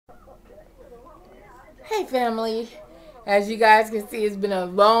Hey family, as you guys can see, it's been a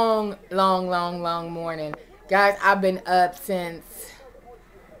long morning. Guys, I've been up since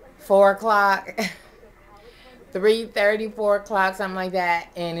 4 o'clock, 3:30, 4 o'clock, something like that.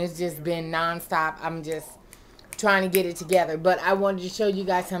 And it's just been nonstop. I'm just trying to get it together. But I wanted to show you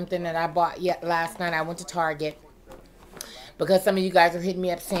guys something that I bought yet last night. I went to Target because some of you guys are hitting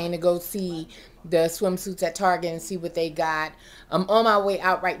me up saying to go see the swimsuits at Target and see what they got. I'm on my way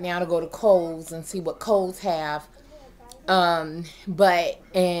out right now to go to Kohl's and see what Kohl's have. I'm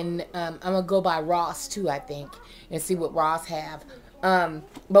gonna go by Ross too, I think, and see what Ross have.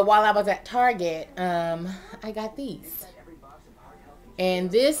 But while I was at Target, I got these. And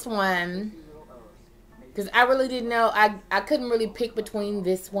this one, because I really didn't know, I couldn't really pick between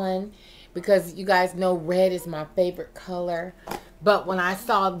this one because you guys know red is my favorite color. But when I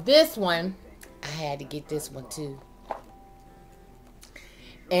saw this one, I had to get this one too.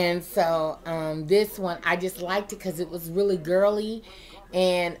 And so this one, I just liked it because it was really girly.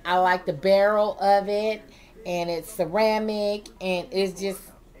 And I like the barrel of it. And it's ceramic. And it's just,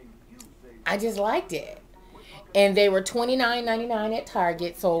 I just liked it. And they were $29.99 at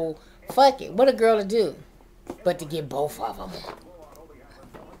Target. So, fuck it. What a girl to do but to get both of them.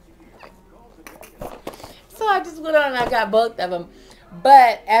 So I just went on and I got both of them.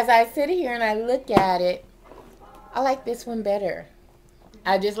 But as I sit here and I look at it, I like this one better.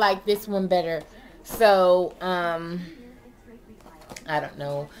 I just like this one better. So, I don't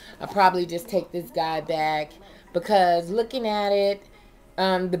know. I'll probably just take this guy back because looking at it,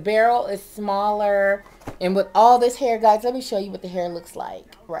 the barrel is smaller. And with all this hair, guys, let me show you what the hair looks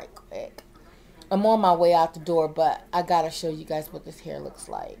like right quick. I'm on my way out the door, but I got to show you guys what this hair looks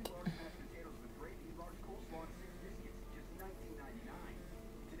like.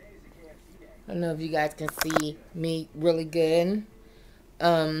 I don't know if you guys can see me really good.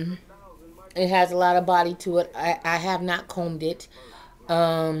 It has a lot of body to it. I have not combed it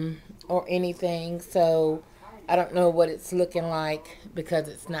or anything, so I don't know what it's looking like because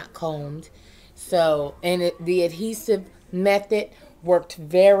it's not combed. So, and the adhesive method worked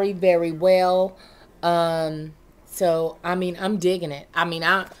very, very well. So, I mean, I'm digging it. I mean,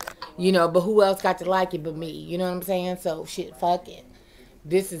 but who else got to like it but me? You know what I'm saying? So, shit, fuck it.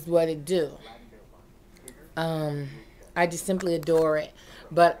 This is what it do. I just simply adore it.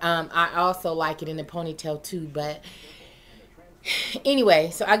 But I also like it in the ponytail too. But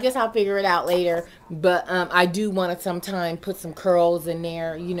anyway, so I guess I'll figure it out later. But I do want to sometime put some curls in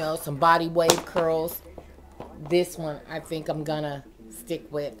there. You know, some body wave curls. This one I think I'm going to stick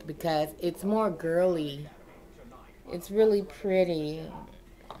with because it's more girly. It's really pretty.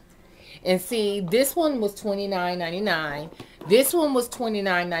 And see, this one was $29.99. This one was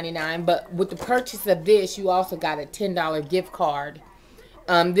 $29.99. But with the purchase of this, you also got a $10 gift card.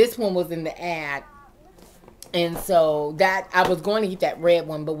 This one was in the ad. And so that I was going to get that red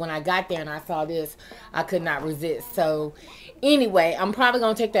one. But when I got there and I saw this, I could not resist. So anyway, I'm probably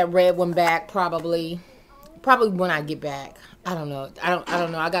going to take that red one back probably when I get back. I don't know. I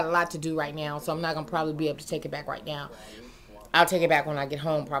don't know. I got a lot to do right now. So I'm not going to probably be able to take it back right now. I'll take it back when I get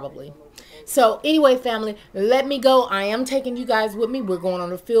home probably. So anyway, family, let me go. I am taking you guys with me. We're going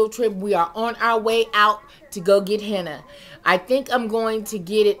on a field trip. We are on our way out to go get henna. I think I'm going to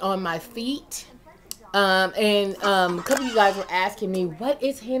get it on my feet. A couple of you guys were asking me, what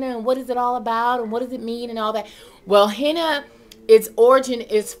is henna and what is it all about and what does it mean and all that. Well, henna, its origin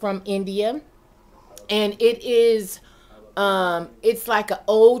is from India. And it is... it's like an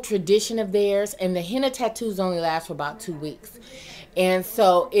old tradition of theirs, and the henna tattoos only last for about 2 weeks. And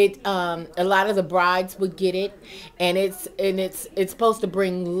so a lot of the brides would get it, and it's supposed to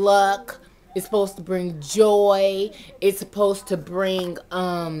bring luck. It's supposed to bring joy. It's supposed to bring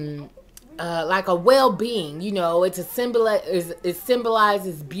like a well-being, you know. It's a symbol. It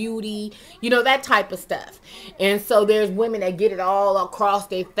symbolizes beauty, you know, that type of stuff. And so there's women that get it all across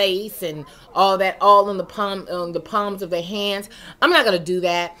their face and all that, all on the palms of their hands. I'm not gonna do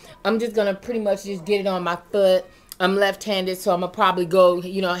that. I'm just gonna pretty much just get it on my foot. I'm left-handed, so I'm gonna probably go,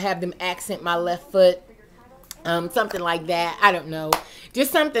 you know, have them accent my left foot. Something like that. I don't know.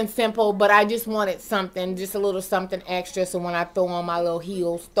 Just something simple, but I just wanted something, just a little something extra. So when I throw on my little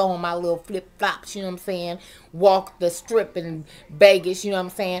heels, throw on my little flip-flops, you know what I'm saying? Walk the strip in Vegas, you know what I'm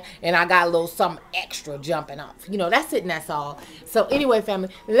saying? And I got a little something extra jumping off. You know, that's it and that's all. So anyway, family,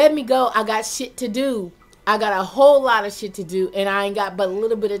 let me go. I got shit to do. I got a whole lot of shit to do, and I ain't got but a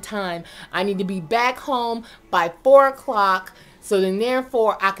little bit of time. I need to be back home by 4 o'clock. So then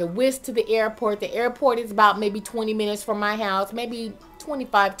therefore I could whisk to the airport. The airport is about maybe 20 minutes from my house, maybe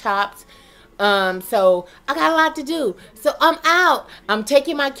 25 tops. So I got a lot to do. So I'm out. I'm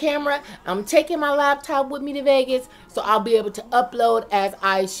taking my camera. I'm taking my laptop with me to Vegas. So I'll be able to upload as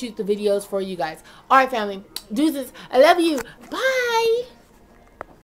I shoot the videos for you guys. All right, family. Deuces. I love you. Bye.